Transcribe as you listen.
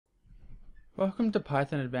Welcome to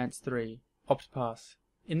Python Advanced 3, Optparse.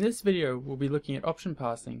 In this video we'll be looking at option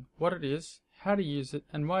parsing, what it is, how to use it,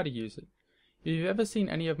 and why to use it. If you've ever seen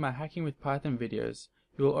any of my Hacking with Python videos,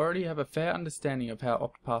 you will already have a fair understanding of how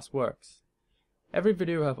Optparse works. Every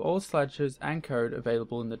video will have all slideshows and code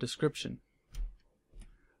available in the description.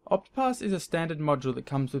 Optparse is a standard module that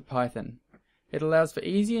comes with Python. It allows for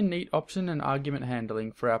easy and neat option and argument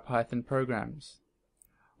handling for our Python programs.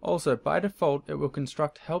 Also, by default, it will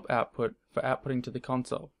construct help output for outputting to the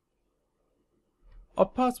console.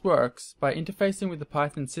 Optparse works by interfacing with the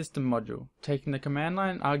Python system module, taking the command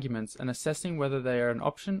line arguments and assessing whether they are an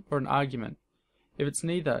option or an argument. If it's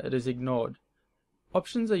neither, it is ignored.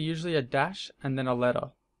 Options are usually a dash and then a letter.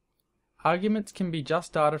 Arguments can be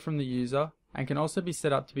just data from the user and can also be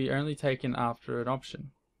set up to be only taken after an option.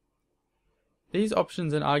 These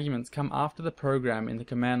options and arguments come after the program in the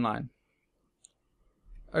command line.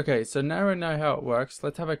 Okay, so now we know how it works,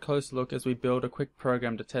 let's have a close look as we build a quick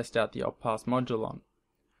program to test out the Optparse module on.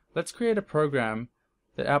 Let's create a program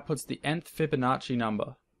that outputs the nth Fibonacci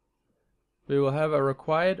number. We will have a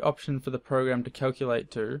required option for the program to calculate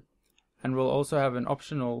to, and we'll also have an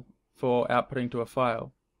optional for outputting to a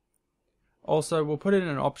file. Also, we'll put in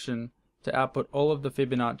an option to output all of the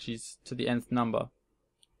Fibonacci's to the nth number.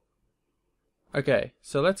 Okay,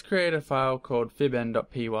 so let's create a file called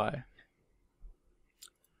fibn.py.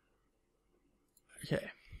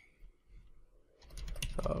 Okay,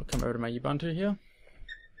 so I'll come over to my Ubuntu here,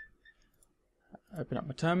 open up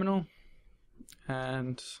my terminal,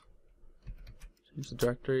 and change the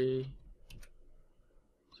directory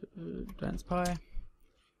to Advanced Pi.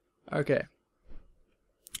 Okay,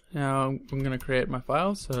 now I'm going to create my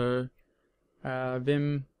file, so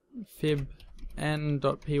vim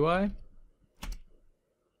fibn.py.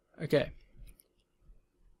 Okay,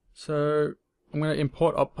 so I'm going to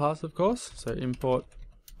import Optparse, of course, so import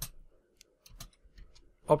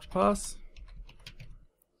Optparse,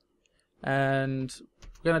 and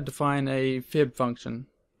we're going to define a fib function,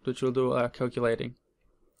 which will do our calculating.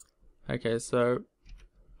 Okay, so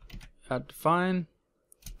define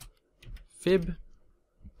fib,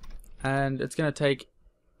 and it's going to take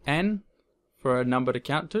n for a number to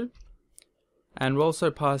count to, and we'll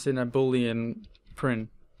also pass in a boolean print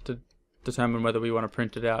to determine whether we want to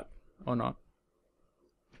print it out or not.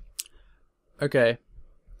 Okay,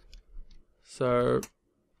 so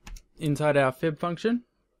inside our fib function,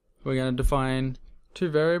 we're going to define two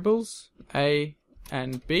variables, a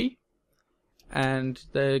and b, and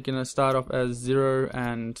they're going to start off as 0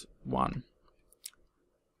 and 1.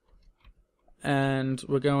 And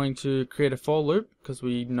we're going to create a for loop because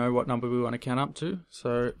we know what number we want to count up to.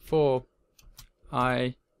 So for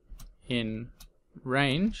I in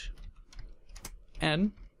range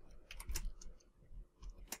n,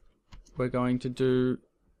 we're going to do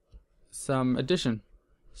some addition.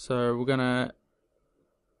 So we're going to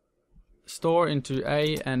store into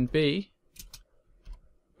A and B.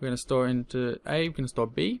 We're going to store into A, we're going to store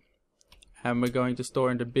B, and we're going to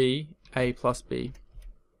store into B, A plus B.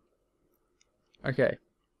 Okay,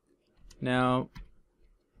 now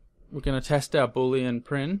we're going to test our boolean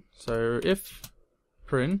print. So if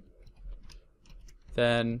print,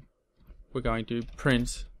 then we're going to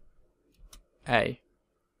print A.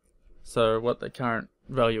 So what the current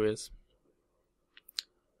value is.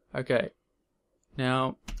 Okay,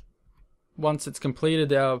 now once it's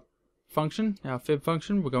completed our function, our fib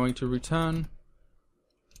function, we're going to return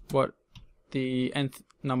what the nth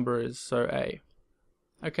number is, so A.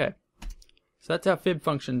 Okay, so that's our fib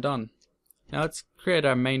function done. Now let's create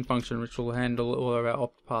our main function, which will handle all of our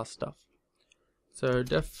Optparse stuff. So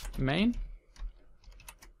def main,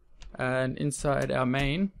 and inside our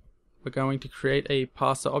main we're going to create a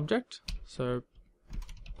parser object, so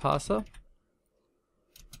parser,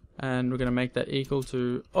 and we're going to make that equal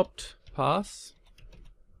to opt-parse,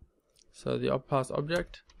 so the opt-parse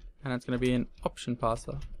object, and it's going to be an option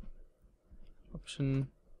parser,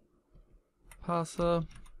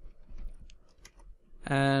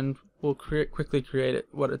 and we'll quickly create it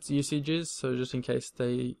what its usage is, so just in case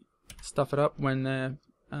they stuff it up when they're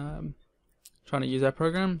trying to use our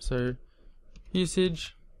program. So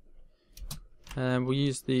usage, and we'll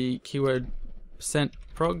use the keyword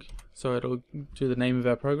 %prog, so it'll do the name of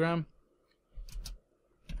our program,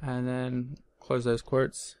 and then close those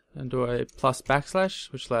quotes and do a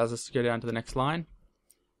 +\, which allows us to go down to the next line,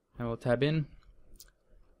 and we'll tab in,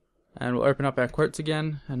 and we'll open up our quotes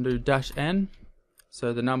again and do -n,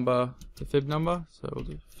 so the number, the fib number, so we'll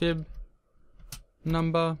do fib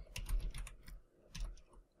number,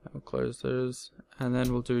 and we'll close those, and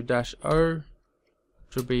then we'll do -o,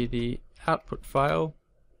 which will be the output file,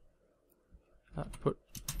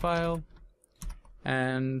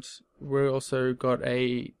 and we also got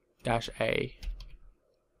a -a,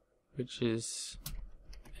 which is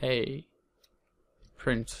a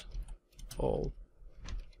print all.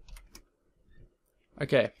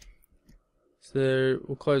 Okay, so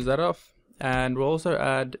we'll close that off, and we'll also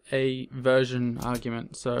add a version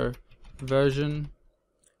argument. So version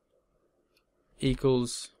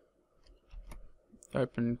equals,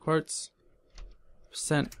 open quotes,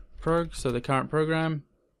 %prog, so the current program.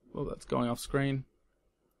 Well, that's going off screen.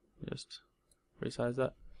 Just resize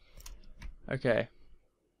that. Okay,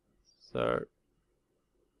 so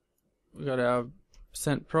we got our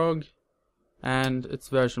 %prog, and it's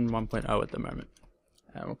version 1.0 at the moment.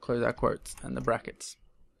 And we'll close our quotes and the brackets.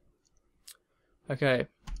 Okay,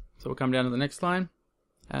 so we'll come down to the next line,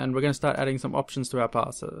 and we're going to start adding some options to our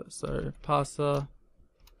parser. So parser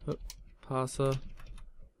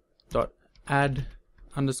dot add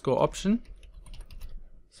underscore option.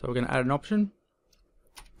 So we're going to add an option,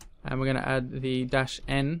 and we're going to add the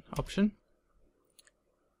 -n option,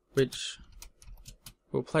 which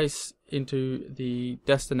we'll place into the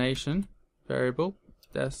destination variable,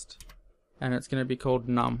 dest, and it's going to be called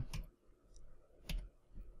num.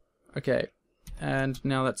 Okay, and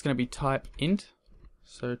now that's going to be type int.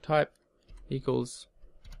 So type equals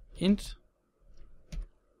int,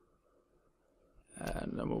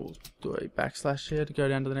 and then we'll do a / here to go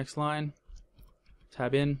down to the next line,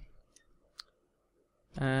 tab in,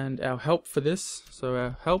 and our help for this, so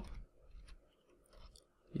our help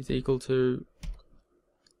is equal to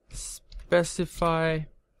specify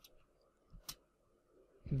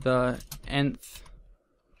the nth,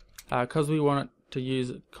 because we want it to use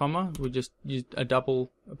a comma, we just use a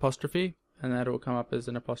double apostrophe, and that will come up as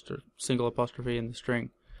an apostrophe, single apostrophe in the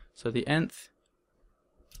string. So the nth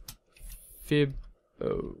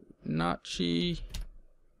Fibonacci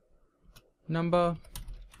number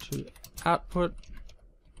to output,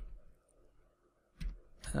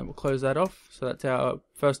 and then we'll close that off. So that's our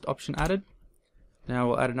first option added. Now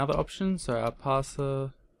we'll add another option, so our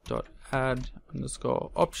parser dot add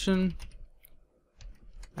underscore option,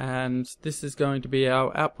 and this is going to be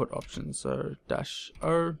our output option, so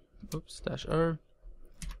 -o,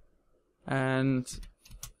 and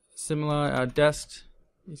similar, our dest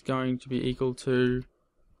is going to be equal to,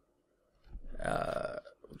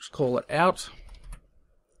 we'll just call it out,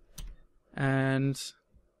 and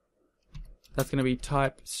that's going to be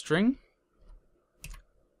type string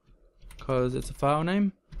because it's a file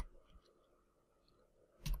name.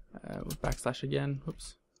 With / again,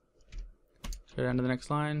 whoops. Go down to the next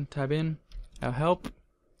line, tab in. Our help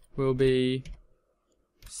will be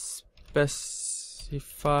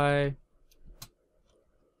specify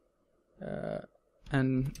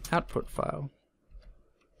an output file,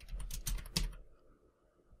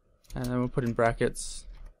 and then we'll put in brackets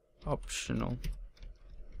optional,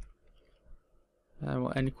 and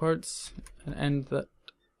we'll end quotes and end that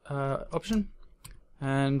option,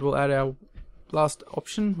 and we'll add our last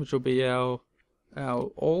option, which will be our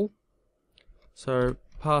all. So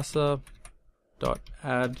parser dot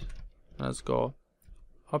add underscore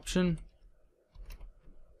option,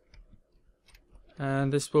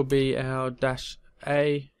 and this will be our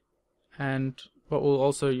 -a, and what we'll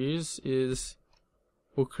also use is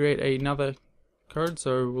we'll create another code,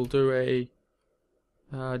 so we'll do a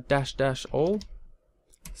 --all,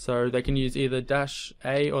 so they can use either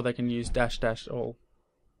 -a or they can use --all.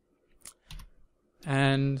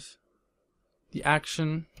 And the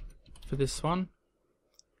action for this one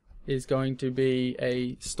is going to be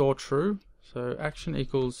a store true. So action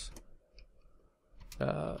equals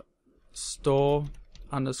store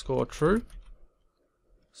underscore true.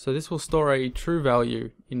 So this will store a true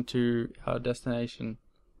value into our destination.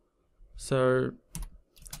 So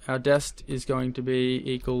our dest is going to be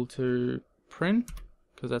equal to prin,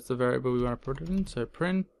 because that's the variable we want to put it in. So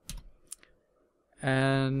prin,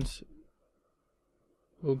 and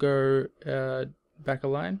we'll go back a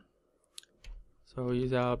line. So we'll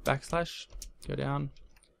use our /, go down,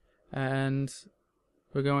 and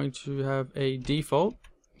we're going to have a default,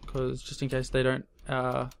 because just in case they don't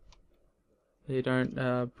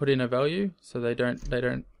put in a value, so they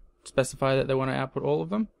don't specify that they want to output all of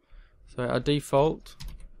them. So our default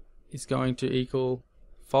is going to equal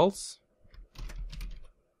false,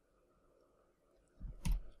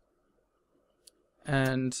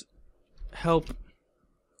 and help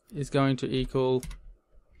is going to equal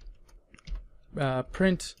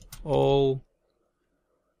print all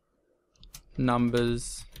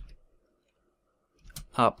numbers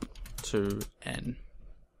up to n,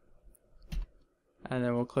 and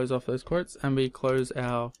then we'll close off those quotes and we close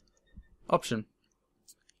our option.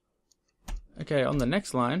 Okay, on the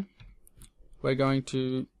next line we're going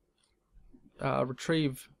to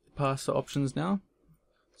retrieve parser options now.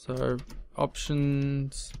 So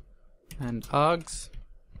options and args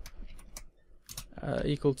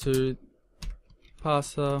equal to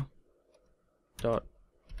parser dot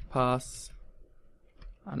parse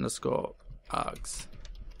underscore args.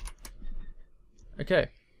 Okay.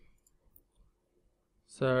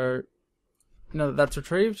 So now that that's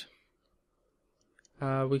retrieved,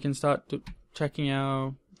 we can start checking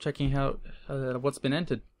how what's been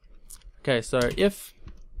entered. Okay, so if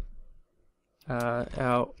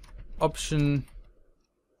our option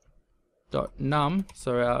dot num,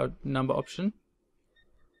 so our number option,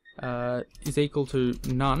 is equal to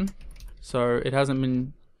none, so it hasn't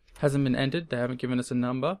been entered, they haven't given us a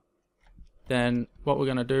number, then what we're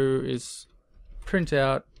going to do is print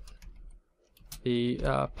out the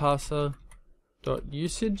parser dot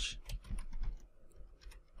usage.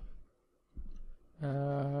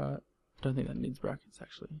 Don't think that needs brackets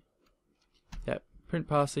actually. Yeah, print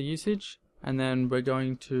parser usage, and then we're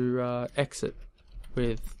going to exit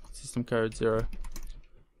with system code 0.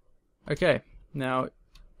 Okay, now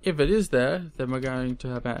if it is there, then we're going to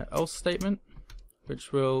have an else statement,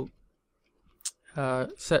 which will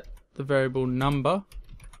set the variable number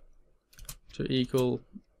to equal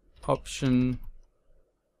option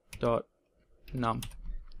dot num.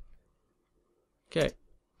 Okay,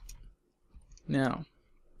 now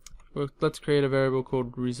let's create a variable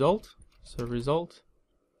called result. So result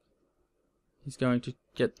is going to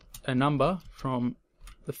get a number from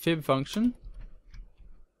the fib function,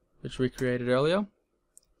 which we created earlier,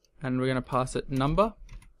 and we're going to pass it number,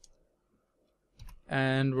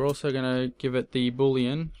 and we're also going to give it the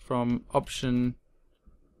boolean from option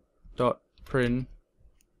dot print,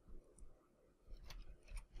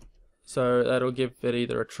 so that'll give it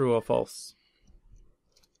either a true or false.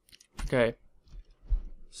 Okay,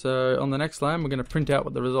 so on the next line we're going to print out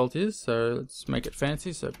what the result is, so let's make it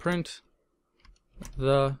fancy. So print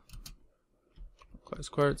the close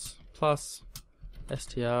quotes plus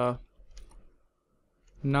str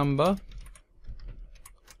number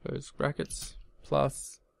close brackets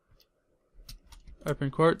plus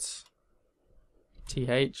open quotes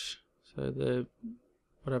th, so the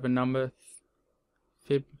whatever number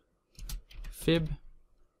fib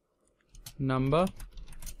number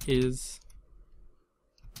is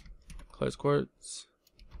close quotes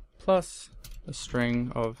plus a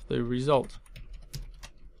string of the result.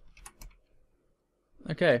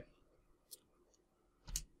 Okay,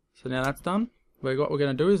 so now that's done. What we're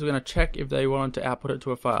going to do is we're going to check if they want to output it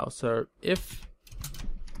to a file. So if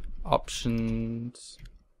options.out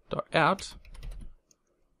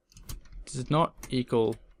does not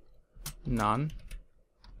equal none,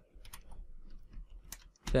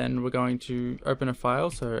 then we're going to open a file.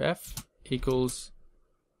 So f equals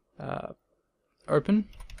open,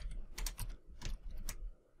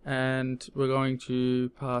 and we're going to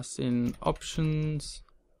pass in options.out,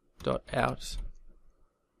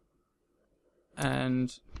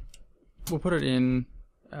 and we'll put it in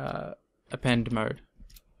append mode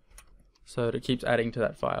so that it keeps adding to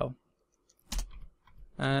that file.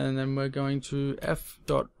 And then we're going to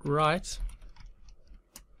f.write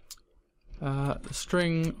the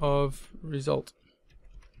string of result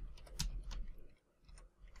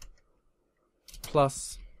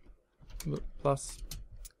plus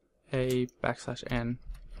a \n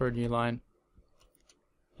for a new line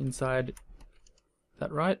inside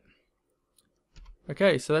that write.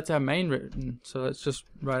 Okay, so that's our main written. So let's just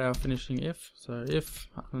write our finishing if. So if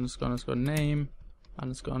underscore name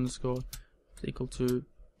underscore is equal to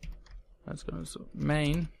underscore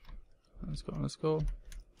main underscore.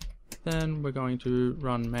 Then we're going to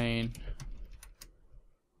run main.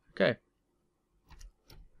 Okay.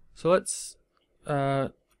 So let's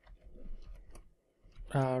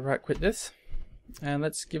right quit this and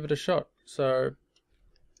let's give it a shot. So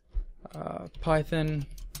Python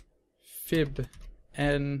fib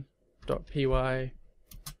n.py,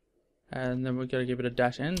 and then we're going to give it a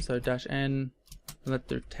 -n, so -n, and let's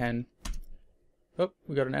do 10. Oh,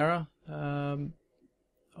 we got an error.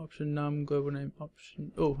 Option num global name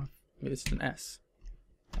option. Oh, missed an s.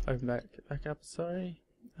 Open back up. Sorry.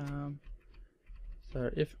 So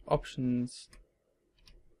if options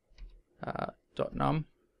dot num,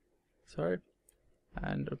 sorry,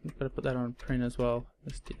 and I'm going to put that on print as well,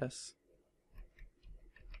 sts,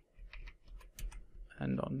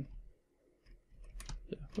 and on,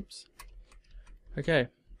 yeah, whoops. Okay,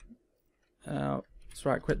 let's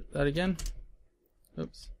right quit that again.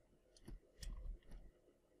 Oops.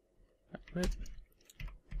 Right quit.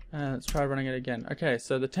 Let's try running it again. Okay,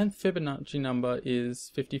 so the 10th Fibonacci number is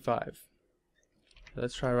 55.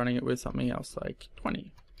 Let's try running it with something else like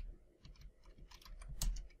 20.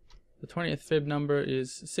 The 20th fib number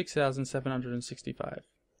is 6,765.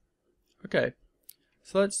 Okay,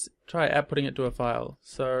 so let's try outputting it to a file.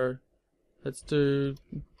 So let's do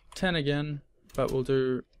 10 again, but we'll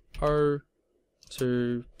do O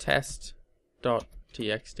to test.txt.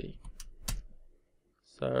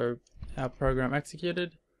 So our program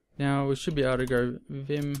executed. Now we should be able to go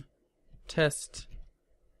vim test.txt,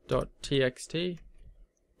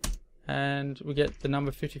 and we get the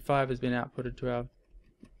number 55 has been outputted to our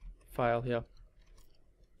file here.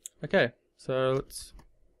 Okay, so let's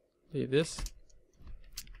leave this,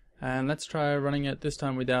 and let's try running it this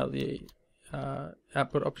time without the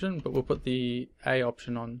output option, but we'll put the A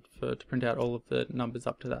option on to print out all of the numbers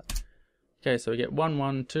up to that. Okay, so we get 1,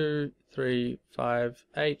 1, 2, 3, 5,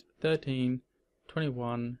 8, 13,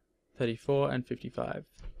 21, 34, and 55.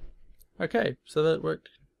 Okay, so that worked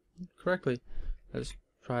correctly. Let's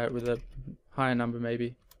try it with a higher number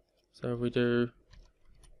maybe. So we'll do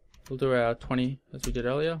our 20 as we did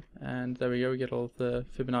earlier, and there we go, we get all of the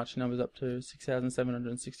Fibonacci numbers up to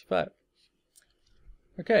 6,765.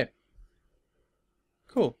 Okay,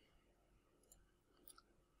 cool.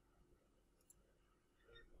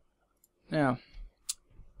 Now,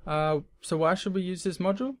 so why should we use this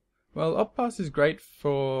module? Well, Optparse is great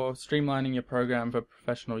for streamlining your program for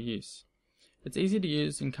professional use. It's easy to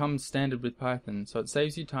use and comes standard with Python, so it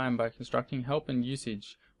saves you time by constructing help and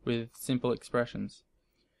usage with simple expressions.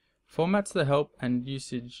 Formats the help and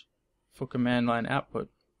usage for command line output.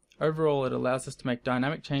 Overall, it allows us to make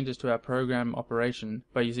dynamic changes to our program operation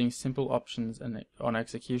by using simple options on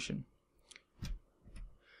execution.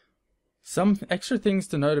 Some extra things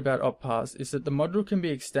to note about Optparse is that the module can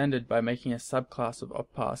be extended by making a subclass of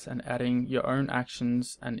Optparse and adding your own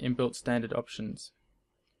actions and inbuilt standard options.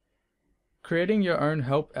 Creating your own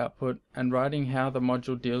help output and writing how the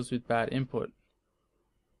module deals with bad input.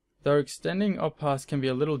 Though extending Optparse can be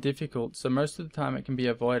a little difficult, so most of the time it can be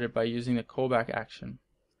avoided by using the callback action.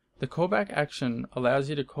 The callback action allows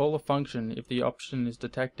you to call a function if the option is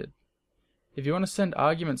detected. If you want to send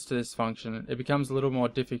arguments to this function, it becomes a little more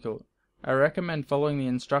difficult. I recommend following the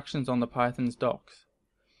instructions on the Python's docs.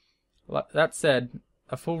 That said,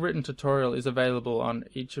 a full written tutorial is available on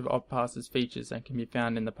each of Optparse's features and can be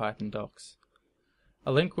found in the Python docs.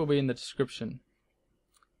 A link will be in the description.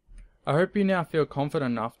 I hope you now feel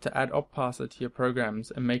confident enough to add Optparse to your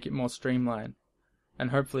programs and make it more streamlined,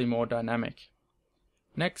 and hopefully more dynamic.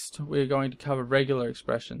 Next, we are going to cover regular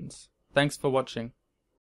expressions. Thanks for watching.